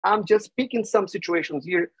I'm just picking some situations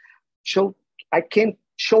here. So I can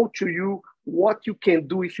show to you what you can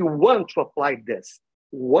do if you want to apply this.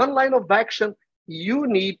 One line of action, you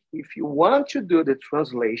need, if you want to do the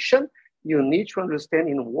translation, you need to understand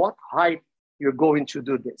in what height you're going to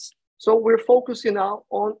do this. So we're focusing now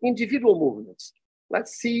on individual movements.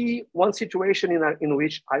 Let's see one situation in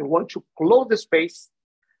which I want to close the space,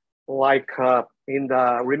 like in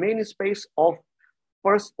the remaining space of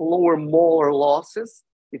first lower molar losses.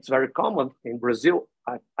 It's very common in Brazil.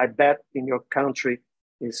 I bet in your country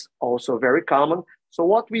is also very common. So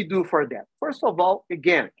what we do for that? First of all,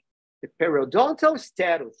 again, the periodontal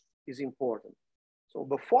status is important. So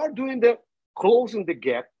before doing the closing the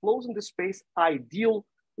gap, closing the space, I deal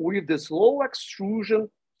with the slow extrusion.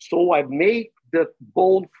 So I make the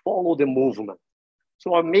bone follow the movement.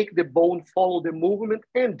 So I make the bone follow the movement,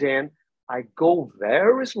 and then I go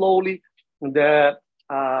very slowly in the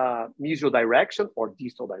mesial direction or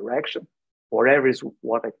distal direction, whatever is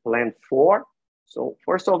what I planned for. So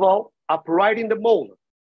first of all, uprighting the molar.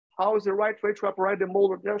 How is the right way to upright the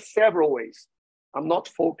molar? There are several ways. I'm not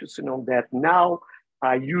focusing on that now.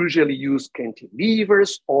 I usually use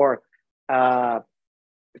cantilevers or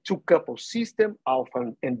two-couple system,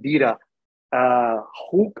 alpha and beta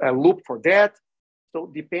hook, loop for that.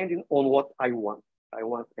 So depending on what I want. I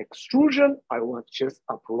want extrusion, I want just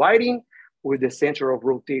uprighting with the center of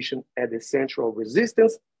rotation at the center of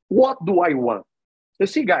resistance. What do I want? You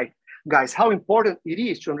see, guys, how important it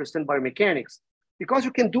is to understand biomechanics, because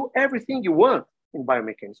you can do everything you want in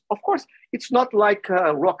biomechanics. Of course, it's not like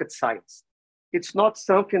rocket science. It's not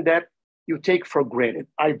something that you take for granted.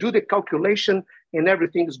 I do the calculation and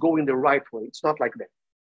everything is going the right way. It's not like that.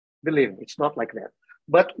 Believe me, it's not like that.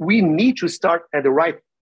 But we need to start at the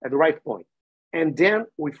right point. And then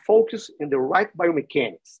we focus in the right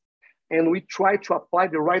biomechanics. And we try to apply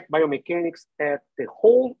the right biomechanics at the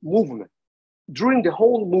whole movement, during the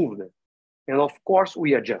whole movement. And of course,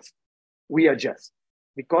 we adjust. We adjust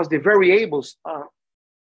because the variables are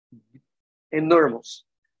enormous.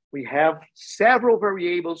 We have several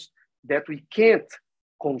variables that we can't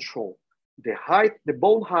control. The height, the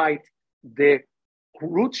bone height, the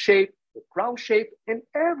root shape, the crown shape, and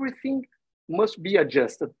everything must be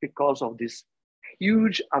adjusted because of this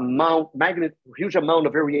huge amount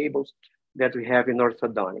of variables that we have in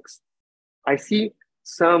orthodontics. I see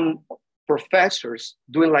some professors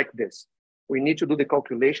doing like this. We need to do the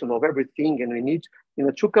calculation of everything, and we need, in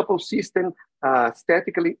a two-couple system,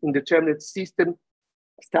 statically indeterminate system,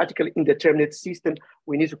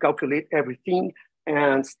 we need to calculate everything,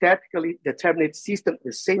 and statically determinate system,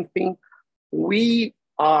 the same thing. We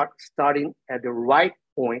are starting at the right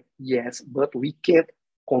point, yes, but we can't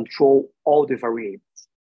control all the variables.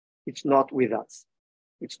 It's not with us.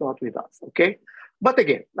 It's not with us, okay? But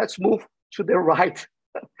again, let's move to the right,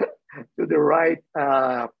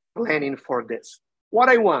 planning for this. What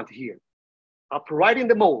I want here, uprighting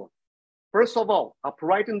the molar. First of all,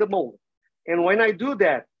 uprighting the molar. And when I do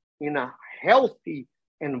that in a healthy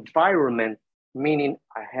environment, meaning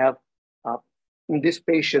I have, in this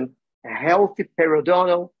patient, a healthy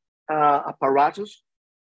periodontal apparatus,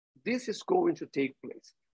 this is going to take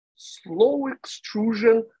place. Slow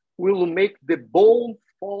extrusion will make the bone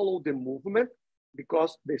follow the movement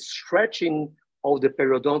because the stretching of the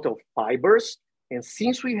periodontal fibers, and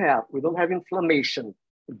since we don't have inflammation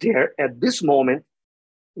there at this moment,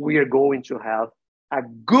 we are going to have a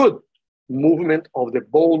good movement of the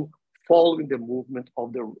bone following the movement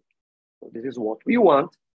of the root. So this is what we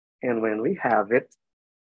want, and when we have it,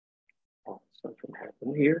 something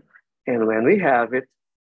happened here, and when we have it,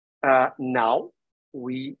 now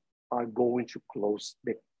we are going to close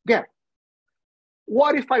the gap.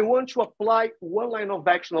 What if I want to apply one line of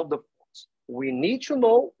action of the force? We need to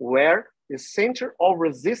know where the center of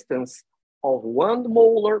resistance of one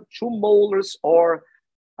molar, two molars, or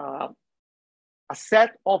a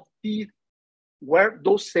set of teeth, where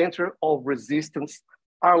those center of resistance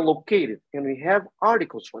are located. And we have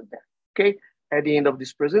articles for that, okay? At the end of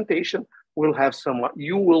this presentation,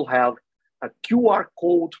 you will have a QR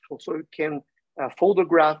code so you can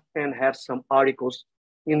photograph and have some articles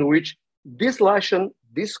in which this lesson,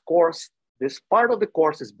 this course, this part of the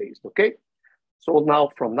course is based, okay? So now,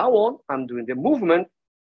 from now on, I'm doing the movement.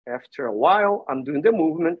 After a while, I'm doing the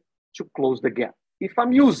movement to close the gap. If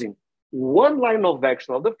I'm using one line of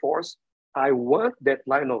action of the force, I want that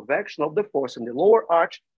line of action of the force in the lower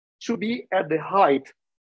arch to be at the height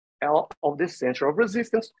of the center of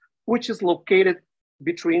resistance, which is located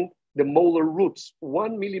between the molar roots,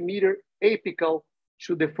 1 millimeter apical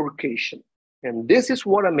to the furcation. And this is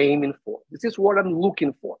what I'm aiming for. This is what I'm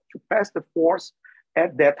looking for, to pass the force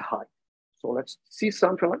at that height. So let's see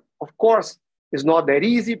something like, of course, it's not that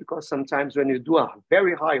easy because sometimes when you do a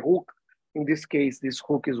very high hook, in this case, this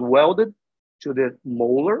hook is welded to the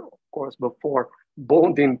molar. Of course, before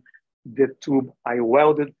bonding the tube, I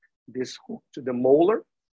welded this hook to the molar,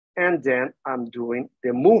 and then I'm doing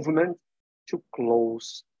the movement to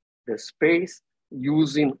close the space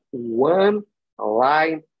using one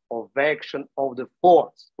line of action of the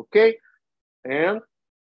force, okay? And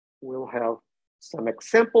we'll have some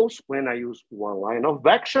examples when I use one line of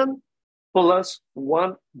action plus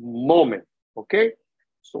one moment, okay?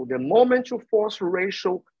 So the moment to force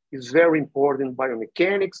ratio is very important in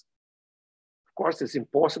biomechanics. Of course, it's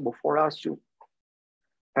impossible for us to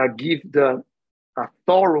give a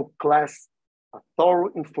thorough class, a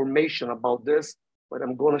thorough information about this, but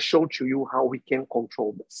I'm going to show to you how we can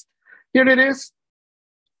control this. Here it is.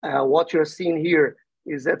 What you're seeing here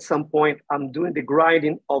is at some point I'm doing the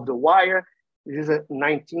grinding of the wire. This is a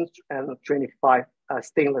 1925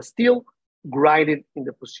 stainless steel grinded in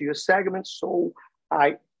the posterior segment, so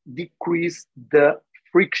I decrease the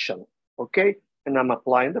friction, okay? And I'm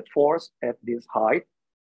applying the force at this height,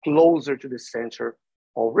 closer to the center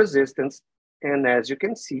of resistance. And as you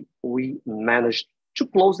can see, we managed to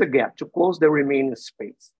close the gap, to close the remaining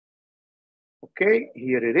space. Okay,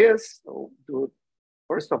 here it is. So do,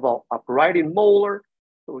 first of all, uprighting molar,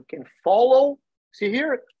 so we can follow. See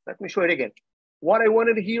here, let me show it again. What I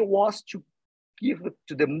wanted here was to give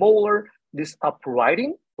to the molar this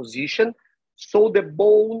uprighting position, so the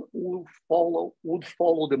bone would follow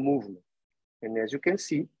the movement. And as you can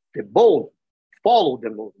see, the bone followed the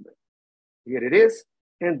movement. Here it is,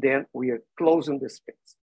 and then we are closing the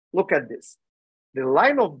space. Look at this. The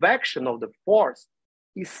line of action of the force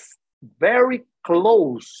is very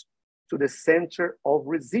close to the center of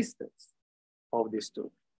resistance of this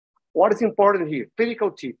tube. What is important here?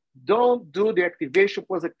 Critical tip. Don't do the activation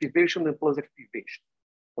plus activation and plus activation.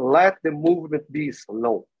 Let the movement be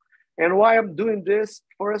slow. And why I'm doing this,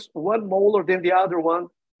 first one molar, then the other one,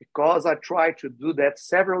 because I tried to do that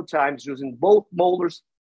several times using both molars,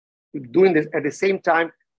 doing this at the same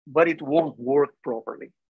time, but it won't work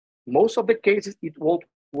properly. Most of the cases, it won't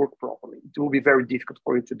work properly. It will be very difficult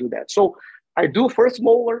for you to do that. So I do first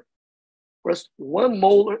molar, first one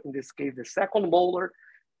molar, in this case, the second molar,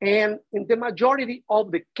 and in the majority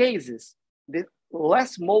of the cases, the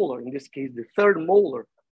last molar, in this case, the third molar,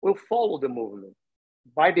 will follow the movement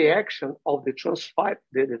by the action of the transeptal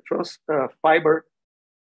fibers.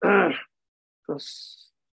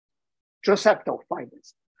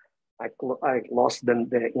 I lost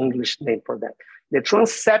the English name for that. The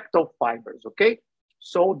transeptal fibers, okay?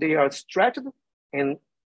 So they are stretched and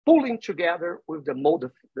pulling together with the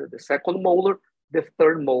second molar, the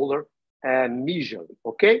third molar, mesially,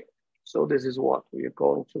 okay? So this is what we are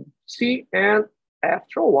going to see. And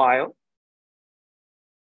after a while,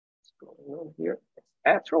 what's going on here?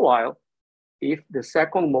 After a while, if the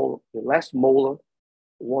second molar, the last molar,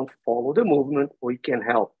 won't follow the movement, we can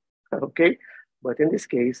help, okay? But in this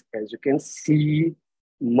case, as you can see,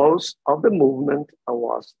 most of the movement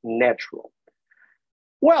was natural.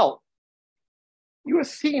 Well, you are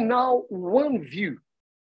seeing now one view.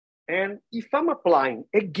 And if I'm applying,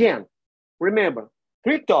 again, remember,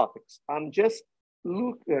 3 topics. I'm just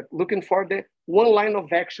looking for the one line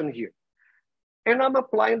of action here. And I'm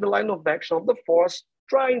applying the line of action of the force,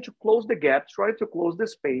 trying to close the gap, trying to close the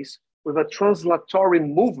space with a translatory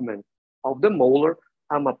movement of the molar.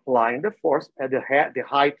 I'm applying the force at the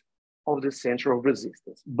height of the center of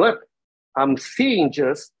resistance. But I'm seeing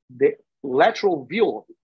just the lateral view of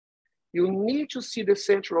it. You need to see the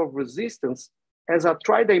center of resistance as a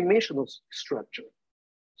tridimensional structure.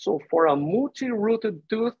 So for a multi-rooted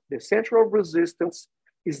tooth, the center of resistance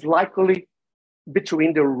is likely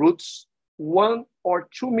between the roots 1 or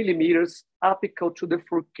 2 millimeters apical to the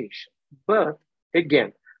furcation. But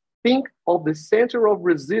again, think of the center of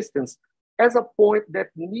resistance as a point that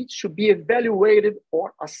needs to be evaluated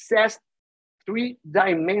or assessed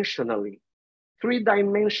three-dimensionally.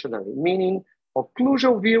 Three-dimensionally, meaning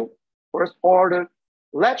occlusal view, first order,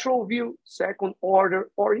 lateral view, second order,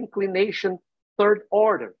 or inclination, third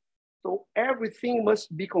order. So everything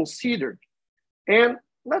must be considered. And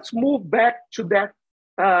let's move back to that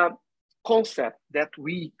concept that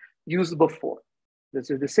we used before. This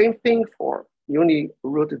is the same thing for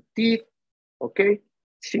uni-rooted teeth, okay?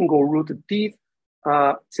 Single-rooted teeth,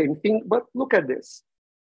 same thing, but look at this.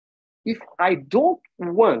 If I don't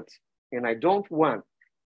want, and I don't want,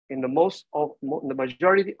 in the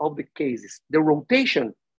majority of the cases, the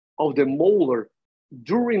rotation of the molar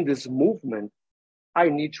during this movement, I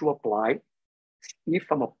need to apply, if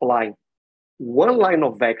I'm applying one line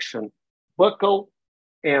of action, buccal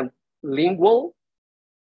and lingual.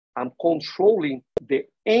 I'm controlling the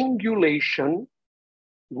angulation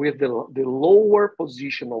with the lower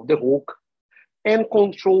position of the hook and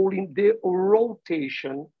controlling the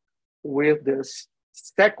rotation with this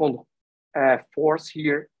second force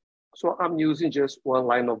here. So I'm using just one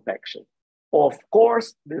line of action. Of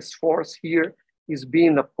course, this force here is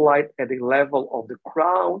being applied at the level of the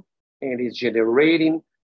crown and is generating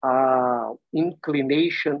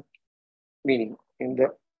inclination, meaning in the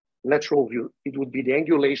lateral view, it would be the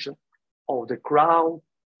angulation of the crown,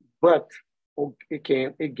 but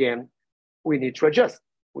again, we need to adjust.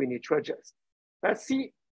 We need to adjust. Let's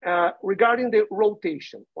see, regarding the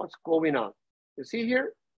rotation, what's going on? You see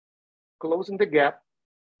here, closing the gap.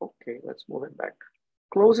 Okay, let's move it back.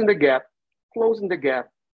 Closing the gap,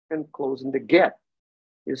 and closing the gap.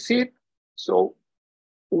 You see it? So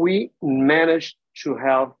we managed to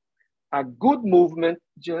have a good movement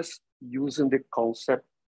just using the concept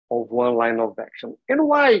of one line of action. And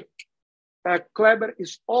why Kleber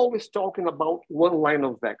is always talking about one line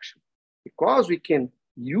of action? Because we can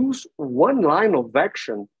use one line of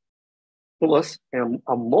action plus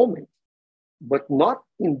a moment, but not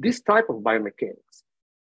in this type of biomechanics.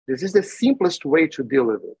 This is the simplest way to deal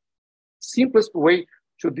with it. Simplest way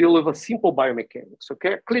to deal with a simple biomechanics,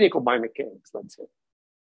 okay? Clinical biomechanics, let's say.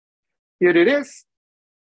 Here it is,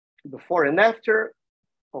 before and after,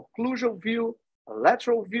 occlusal view, a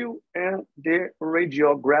lateral view, and the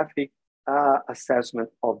radiographic assessment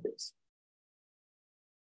of this.